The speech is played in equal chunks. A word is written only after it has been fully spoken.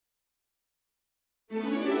I'm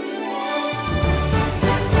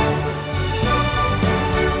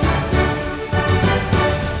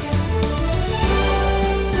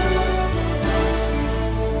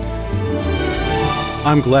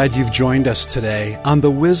glad you've joined us today on the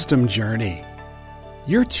Wisdom Journey.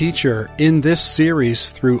 Your teacher in this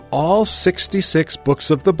series through all 66 books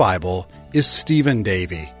of the Bible is Stephen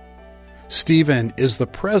Davey. Stephen is the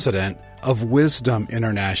president of Wisdom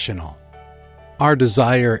International. Our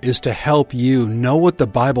desire is to help you know what the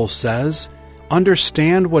Bible says,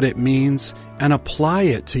 understand what it means, and apply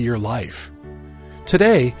it to your life.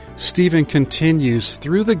 Today, Stephen continues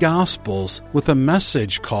through the Gospels with a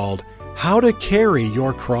message called How to Carry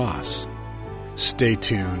Your Cross. Stay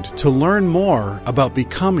tuned to learn more about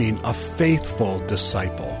becoming a faithful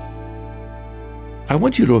disciple. I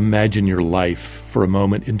want you to imagine your life for a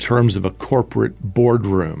moment in terms of a corporate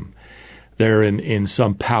boardroom there in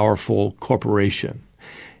some powerful corporation.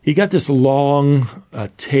 You got this long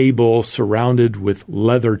table surrounded with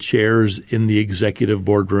leather chairs in the executive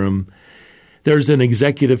boardroom. There's an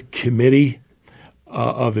executive committee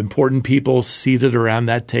of important people seated around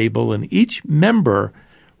that table, and each member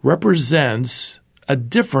represents a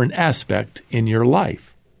different aspect in your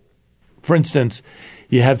life. For instance,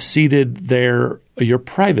 you have seated there your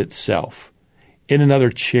private self. In another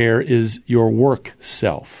chair is your work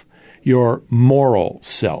self, your moral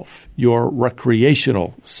self, your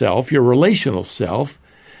recreational self, your relational self,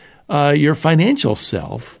 your financial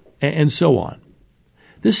self, and so on.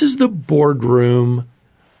 This is the boardroom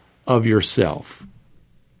of yourself.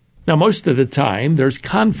 Now, most of the time, there's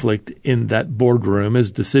conflict in that boardroom as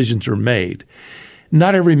decisions are made.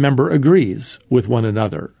 Not every member agrees with one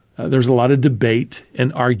another. There's a lot of debate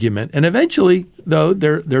and argument, and eventually, though,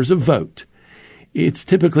 there's a vote. It's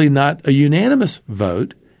typically not a unanimous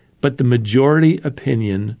vote, but the majority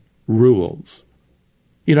opinion rules.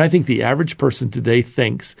 You know, I think the average person today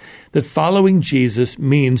thinks that following Jesus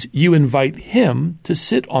means you invite him to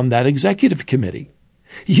sit on that executive committee.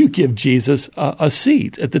 You give Jesus a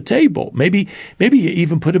seat at the table. Maybe you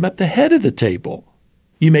even put him at the head of the table.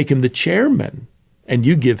 You make him the chairman, and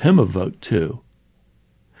you give him a vote too.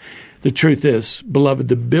 The truth is, beloved,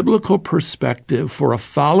 the biblical perspective for a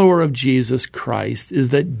follower of Jesus Christ is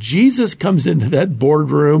that Jesus comes into that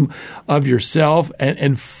boardroom of yourself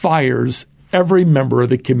and fires every member of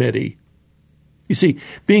the committee. You see,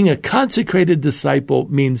 being a consecrated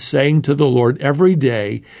disciple means saying to the Lord every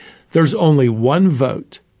day, there's only one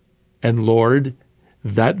vote, and Lord,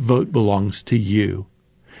 that vote belongs to you.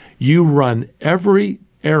 You run every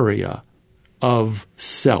area of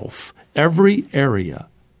self, every area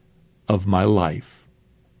of my life.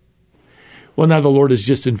 Well, now the Lord has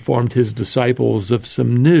just informed his disciples of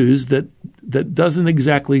some news that doesn't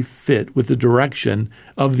exactly fit with the direction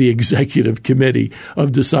of the executive committee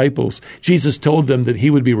of disciples. Jesus told them that he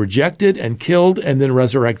would be rejected and killed and then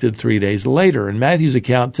resurrected 3 days later. And Matthew's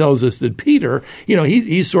account tells us that Peter,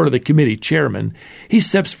 he's sort of the committee chairman. He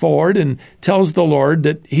steps forward and tells the Lord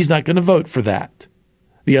that he's not going to vote for that.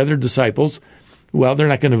 The other disciples, well, they're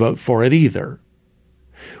not going to vote for it either.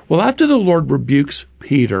 Well, after the Lord rebukes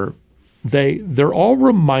Peter, they're all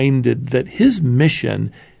reminded that his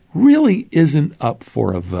mission really isn't up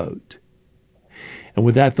for a vote. And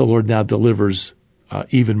with that, the Lord now delivers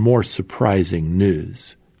even more surprising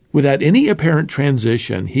news. Without any apparent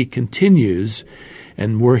transition, he continues,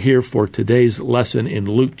 and we're here for today's lesson in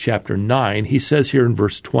Luke chapter 9. He says here in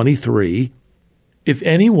verse 23, "If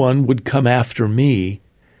anyone would come after me,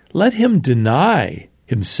 let him deny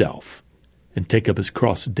himself and take up his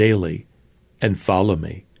cross daily and follow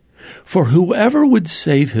me. For whoever would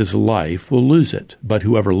save his life will lose it, but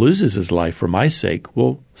whoever loses his life for my sake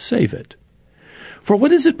will save it. For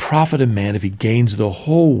what does it profit a man if he gains the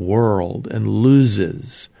whole world and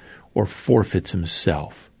loses or forfeits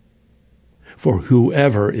himself? For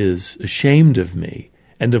whoever is ashamed of me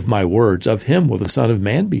and of my words, of him will the Son of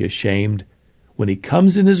Man be ashamed when he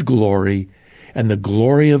comes in his glory and the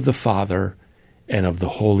glory of the Father and of the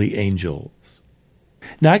holy angels."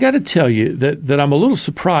 Now, I got to tell you that I'm a little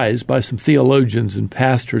surprised by some theologians and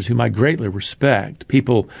pastors whom I greatly respect,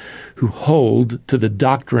 people who hold to the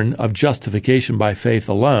doctrine of justification by faith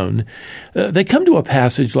alone. They come to a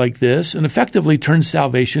passage like this and effectively turn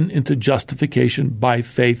salvation into justification by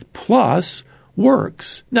faith plus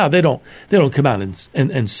works. Now, they don't come out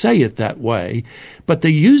and say it that way, but they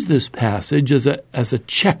use this passage as a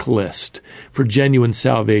checklist for genuine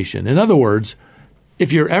salvation. In other words,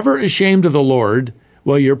 if you're ever ashamed of the Lord,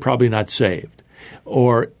 well, you're probably not saved.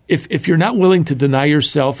 Or if you're not willing to deny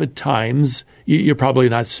yourself at times, you're probably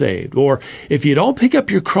not saved. Or if you don't pick up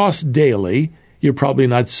your cross daily, you're probably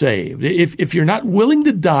not saved. If you're not willing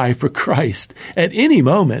to die for Christ at any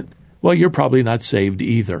moment, well, you're probably not saved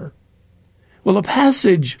either. Well, a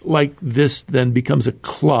passage like this then becomes a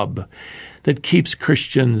club that keeps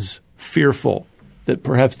Christians fearful that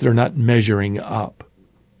perhaps they're not measuring up.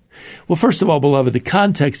 Well, first of all, beloved, the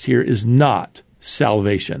context here is not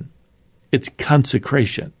salvation. It's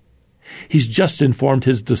consecration. He's just informed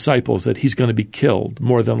his disciples that he's going to be killed.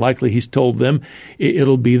 More than likely, he's told them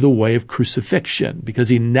it'll be the way of crucifixion, because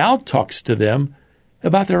he now talks to them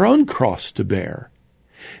about their own cross to bear.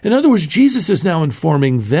 In other words, Jesus is now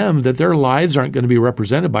informing them that their lives aren't going to be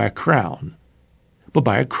represented by a crown, but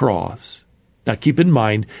by a cross. Now, keep in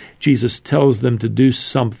mind, Jesus tells them to do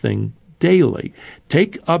something daily.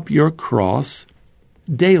 Take up your cross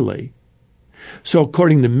daily. So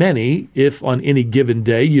according to many, if on any given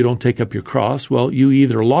day you don't take up your cross, well, you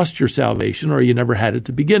either lost your salvation or you never had it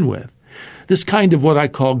to begin with. This kind of what I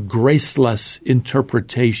call graceless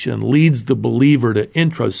interpretation leads the believer to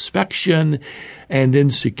introspection and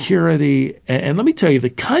insecurity. And let me tell you,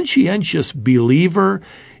 the conscientious believer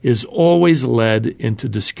is always led into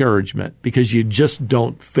discouragement because you just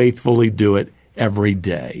don't faithfully do it every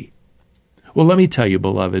day. Well, let me tell you,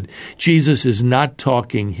 beloved, Jesus is not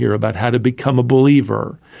talking here about how to become a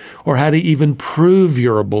believer or how to even prove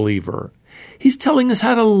you're a believer. He's telling us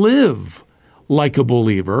how to live like a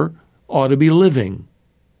believer ought to be living.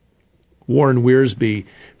 Warren Wiersbe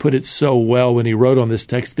put it so well when he wrote on this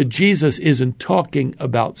text that Jesus isn't talking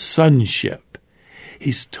about sonship.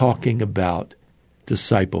 He's talking about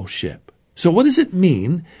discipleship. So what does it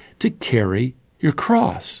mean to carry your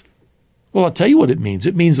cross? Well, I'll tell you what it means.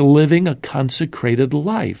 It means living a consecrated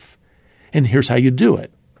life. And here's how you do it.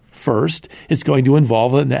 First, it's going to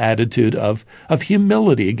involve an attitude of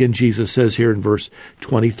humility. Again, Jesus says here in verse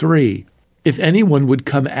 23, if anyone would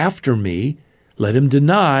come after me, let him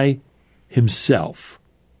deny himself.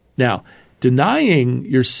 Now, denying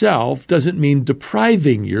yourself doesn't mean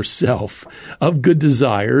depriving yourself of good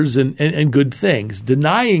desires and good things.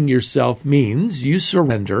 Denying yourself means you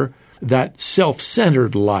surrender that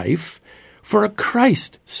self-centered life for a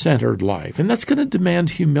Christ-centered life. And that's going to demand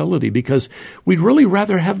humility because we'd really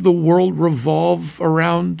rather have the world revolve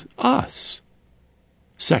around us.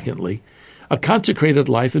 Secondly, a consecrated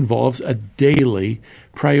life involves a daily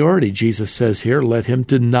priority. Jesus says here, let him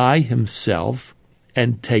deny himself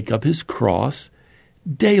and take up his cross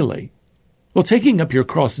daily. Well, taking up your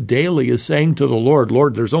cross daily is saying to the Lord,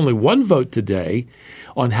 Lord, there's only one vote today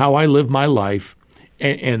on how I live my life,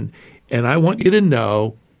 and I want you to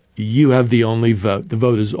know you have the only vote. The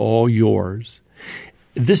vote is all yours.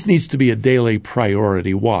 This needs to be a daily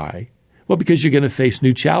priority. Why? Well, because you're going to face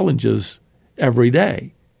new challenges every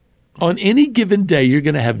day. On any given day, you're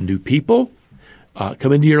going to have new people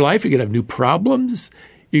come into your life. You're going to have new problems.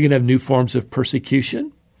 You're going to have new forms of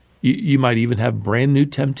persecution. You might even have brand new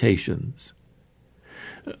temptations.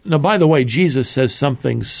 Now, by the way, Jesus says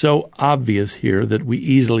something so obvious here that we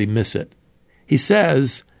easily miss it. He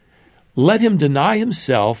says, let him deny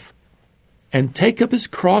himself and take up his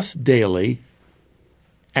cross daily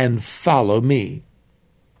and follow me.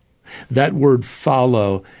 That word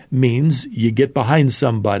follow means you get behind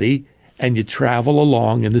somebody and you travel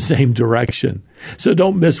along in the same direction. So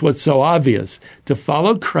don't miss what's so obvious. To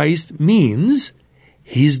follow Christ means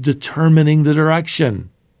he's determining the direction.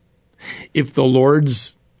 If the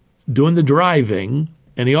Lord's doing the driving,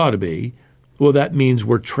 and he ought to be, well, that means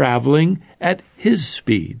we're traveling at his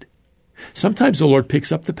speed. Sometimes the Lord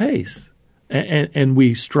picks up the pace, and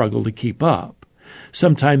we struggle to keep up.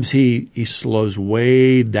 Sometimes he slows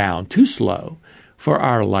way down, too slow for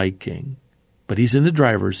our liking. But he's in the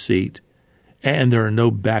driver's seat, and there are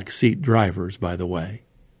no backseat drivers, by the way.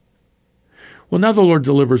 Well, now the Lord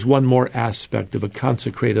delivers one more aspect of a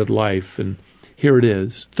consecrated life, and here it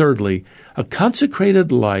is. Thirdly, a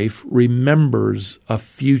consecrated life remembers a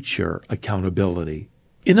future accountability.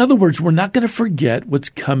 In other words, we're not going to forget what's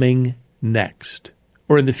coming next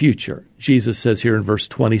or in the future. Jesus says here in verse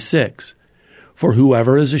 26, for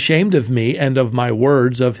whoever is ashamed of me and of my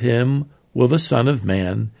words, of him will the Son of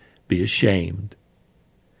Man be ashamed.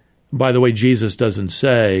 By the way, Jesus doesn't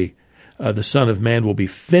say the Son of Man will be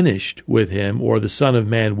finished with him or the Son of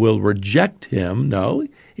Man will reject him. No,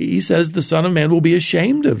 he says the Son of Man will be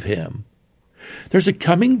ashamed of him. There's a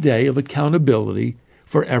coming day of accountability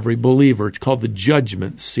for every believer. It's called the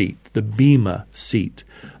judgment seat, the Bema seat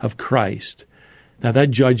of Christ. Now,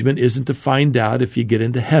 that judgment isn't to find out if you get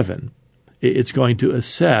into heaven. It's going to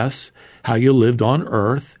assess how you lived on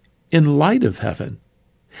earth in light of heaven.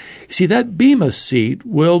 You see, that Bema seat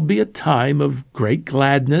will be a time of great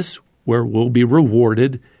gladness where we'll be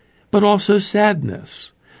rewarded, but also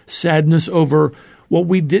sadness. sadness over what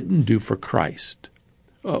we didn't do for Christ,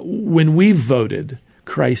 when we voted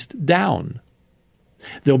Christ down.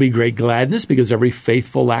 There'll be great gladness because every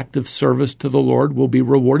faithful act of service to the Lord will be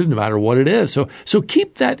rewarded no matter what it is. So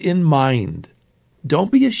keep that in mind.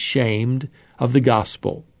 Don't be ashamed of the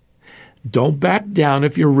gospel. Don't back down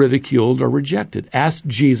if you're ridiculed or rejected. Ask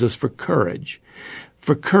Jesus for courage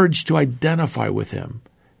to identify with him.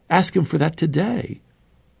 Ask him for that today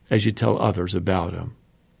as you tell others about him.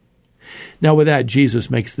 Now with that, Jesus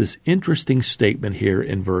makes this interesting statement here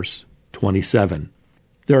in verse 27.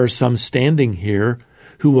 There are some standing here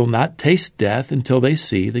who will not taste death until they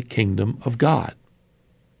see the kingdom of God.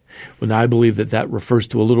 Well, now I believe that refers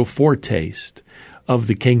to a little foretaste of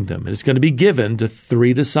the kingdom. And it's going to be given to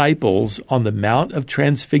 3 disciples on the Mount of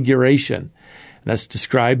Transfiguration. And that's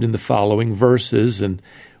described in the following verses, and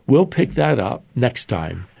we'll pick that up next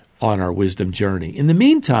time on our wisdom journey. In the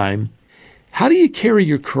meantime, how do you carry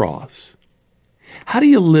your cross? How do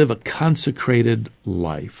you live a consecrated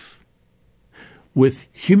life? With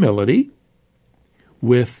humility,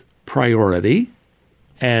 with priority,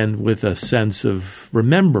 and with a sense of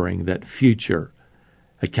remembering that future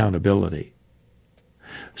accountability.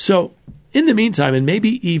 So, in the meantime, and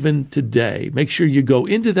maybe even today, make sure you go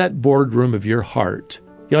into that boardroom of your heart.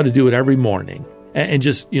 You ought to do it every morning, and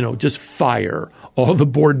just fire all the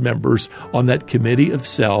board members on that committee of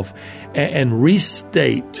self and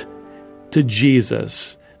restate to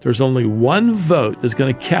Jesus, there's only one vote that's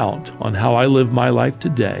going to count on how I live my life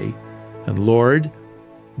today. And Lord,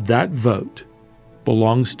 that vote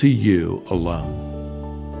belongs to you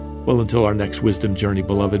alone. Well, until our next wisdom journey,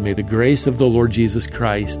 beloved, may the grace of the Lord Jesus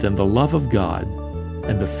Christ and the love of God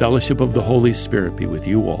and the fellowship of the Holy Spirit be with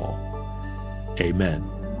you all. Amen.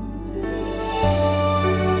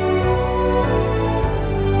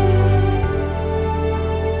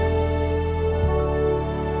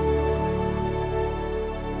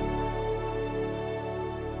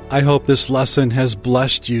 I hope this lesson has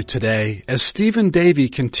blessed you today as Stephen Davey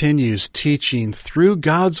continues teaching through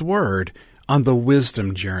God's Word on the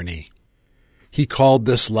wisdom journey. He called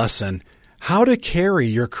this lesson, How to Carry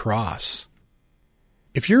Your Cross.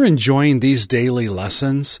 If you're enjoying these daily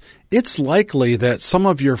lessons, it's likely that some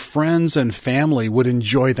of your friends and family would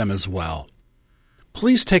enjoy them as well.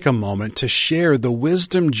 Please take a moment to share the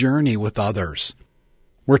wisdom journey with others.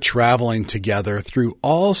 We're traveling together through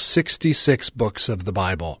all 66 books of the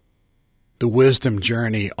Bible. The Wisdom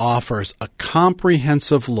Journey offers a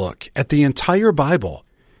comprehensive look at the entire Bible,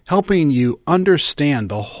 helping you understand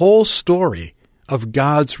the whole story of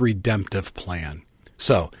God's redemptive plan.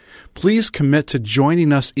 So, please commit to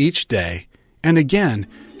joining us each day, and again,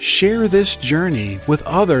 share this journey with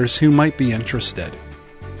others who might be interested.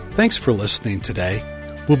 Thanks for listening today.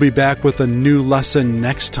 We'll be back with a new lesson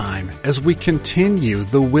next time as we continue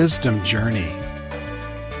the Wisdom Journey.